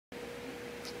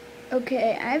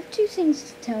Okay, I have two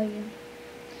things to tell you.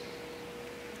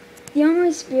 The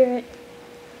only spirit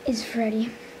is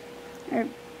Freddy. Or,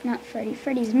 not Freddy.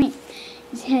 Freddy's me.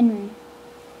 It's Henry.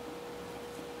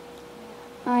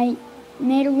 I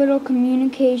made a little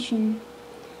communication.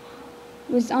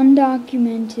 It was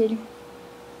undocumented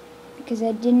because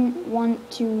I didn't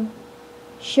want to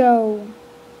show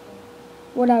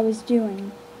what I was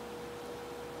doing.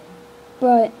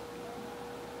 But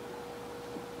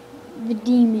the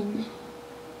demon,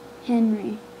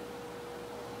 Henry,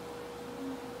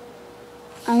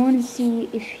 I want to see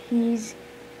if he's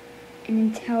an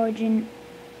intelligent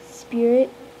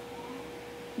spirit.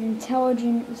 An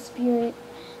intelligent spirit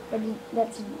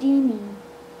that's a demon,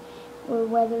 or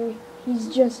whether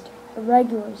he's just a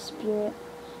regular spirit.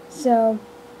 So,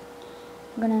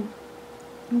 I'm gonna...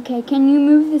 Okay, can you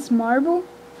move this marble?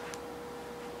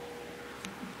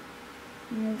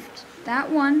 Moved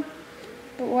that one.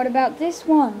 But what about this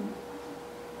one?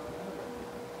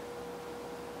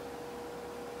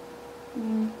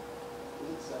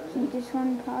 Isn't this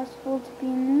one possible to be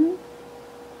moved?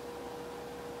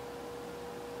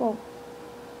 Whoa.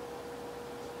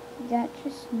 Did that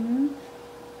just move?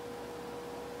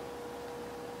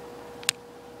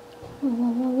 Whoa,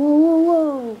 whoa, whoa,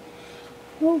 whoa,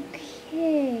 whoa.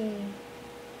 Okay.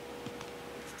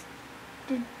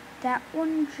 Did that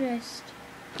one just...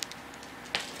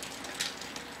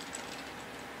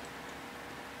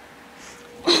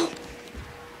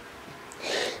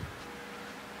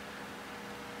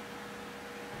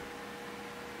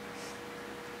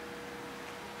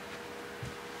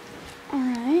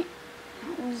 Alright,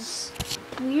 that was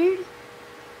weird.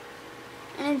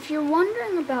 And if you're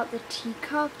wondering about the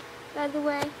teacup, by the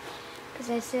way, because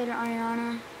I said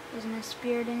Ariana isn't a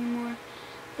spirit anymore,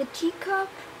 the teacup,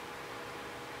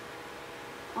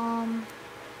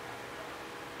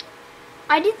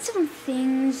 I did some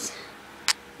things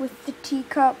with the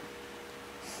teacup,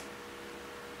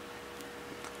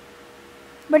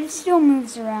 but it still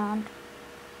moves around.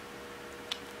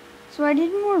 So I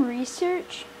did more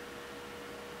research,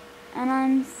 and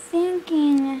I'm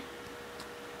thinking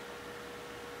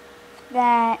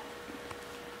that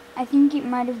I think it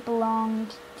might have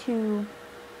belonged to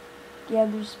the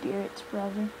other spirit's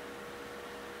brother,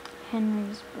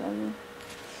 Henry's brother.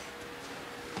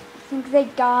 I think they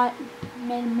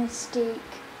made a mistake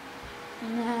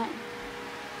in that.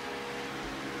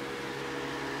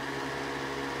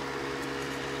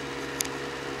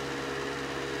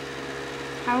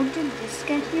 How did this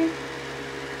get here?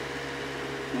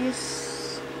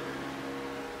 This...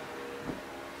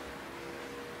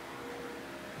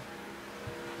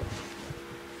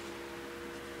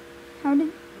 How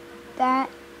did that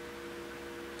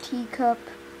teacup...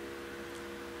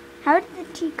 How did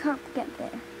the teacup get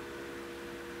there?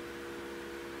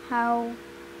 How...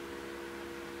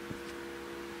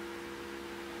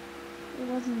 It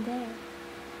wasn't there.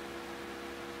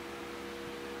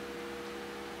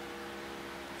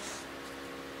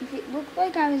 If it looked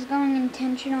like I was going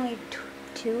intentionally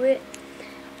to it,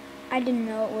 I didn't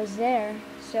know it was there,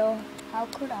 so how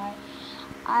could I?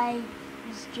 I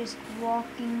was just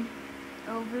walking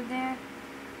over there.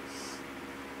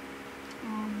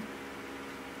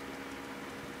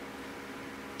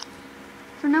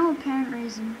 For no apparent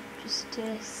reason, just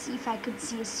to see if I could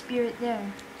see a spirit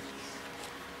there.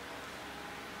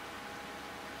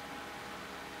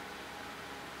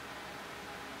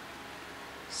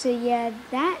 So yeah,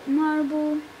 that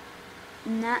marble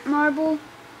and that marble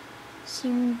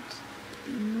seemed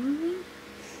to be moving.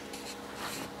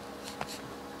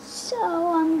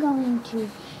 So I'm going to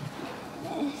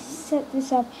set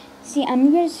this up. See,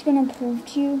 I'm just going to prove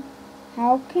to you,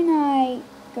 how can I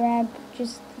grab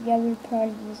just the other part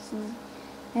of this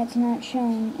that's not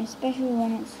shown, especially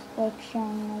when it's like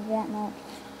shown like that much.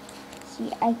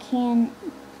 See, I can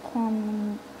come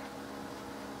and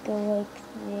go like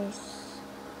this.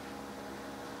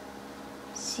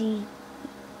 See,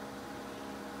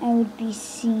 I would be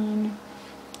seen.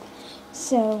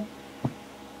 So,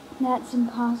 that's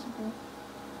impossible.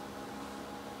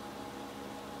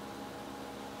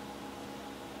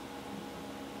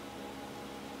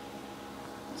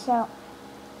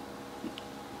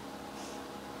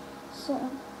 So,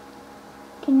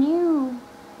 can you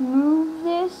move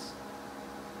this?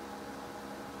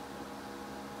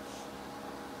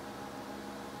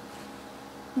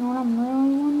 You know what I'm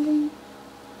really wondering?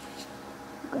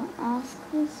 I'm gonna ask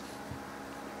this.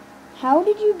 How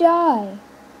did you die?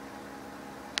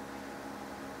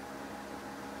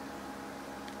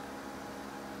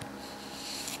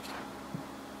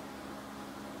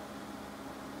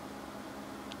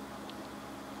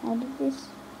 How did this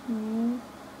move?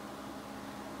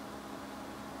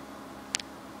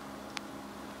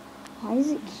 Why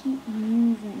does it keep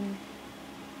moving?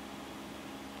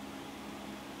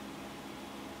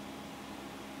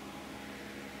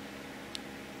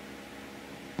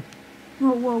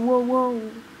 Whoa, whoa, whoa,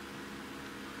 whoa.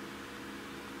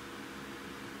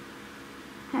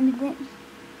 How did it?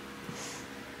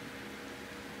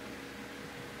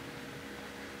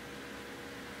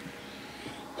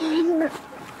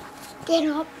 Get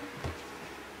up.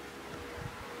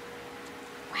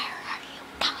 Where are you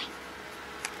going?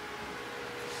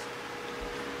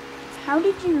 How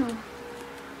did you?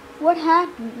 What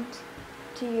happened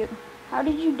to you? How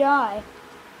did you die?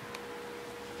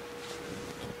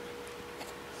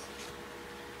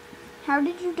 How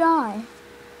did you die?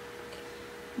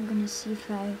 I'm gonna see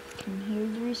if I can hear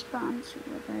the response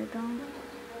or if I don't.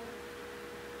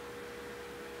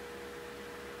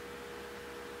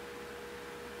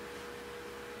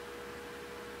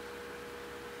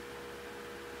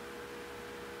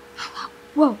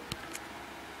 Whoa!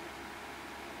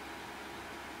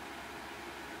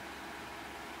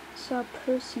 I saw a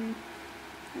person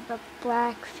with a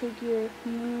black figure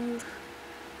move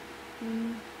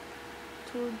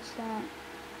towards that.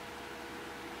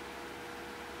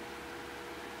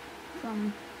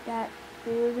 From that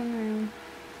living room,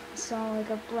 I saw like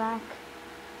a black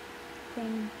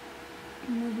thing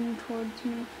moving towards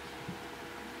me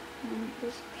and it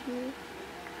disappeared.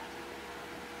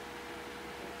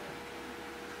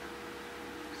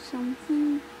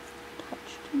 Something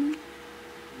touched me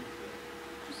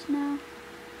just now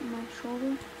on my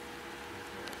shoulder.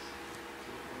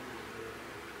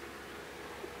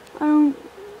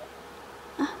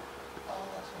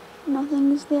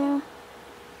 Nothing's there.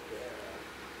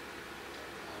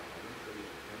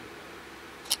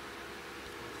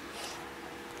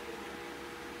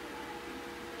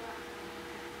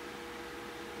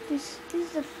 This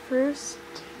is the first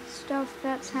stuff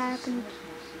that's happened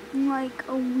in like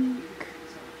a week.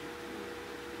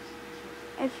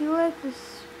 I feel like the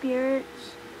spirit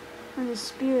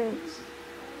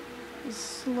is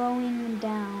slowing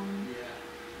down.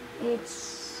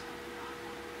 It's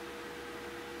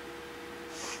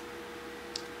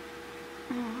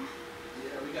we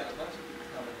got a bunch of people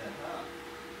coming in, huh?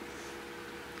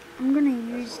 I'm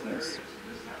gonna use this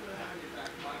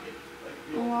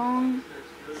along.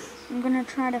 I'm gonna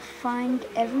try to find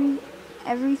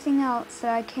everything else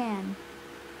that I can.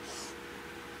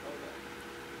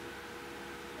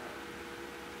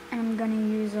 And I'm gonna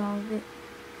use all of it.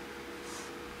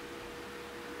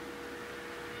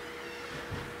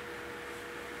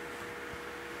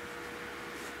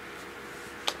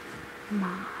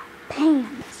 My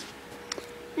pants.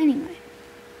 Anyway.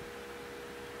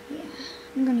 Yeah,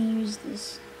 I'm gonna use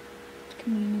this to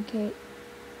communicate.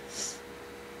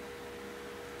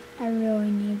 I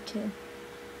really need to.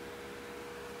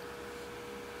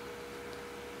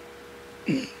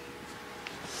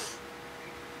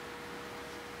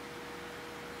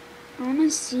 I want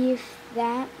to see if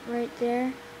that right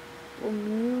there will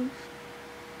move.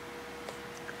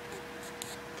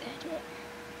 Get it.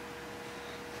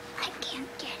 I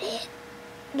can't get it.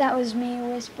 That was me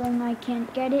whispering, I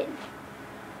can't get it.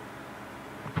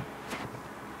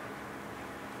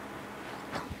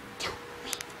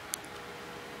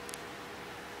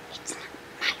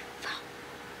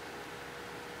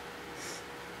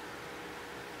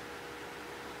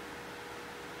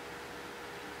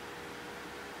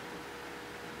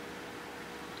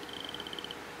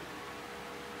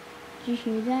 Did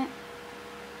you hear that?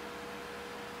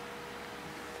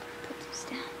 Put this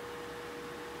down.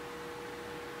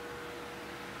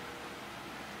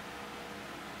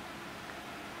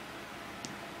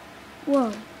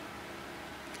 Whoa.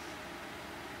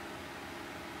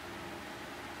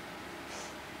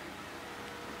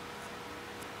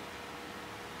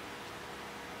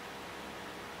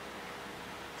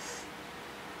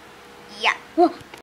 Yeah. Whoa.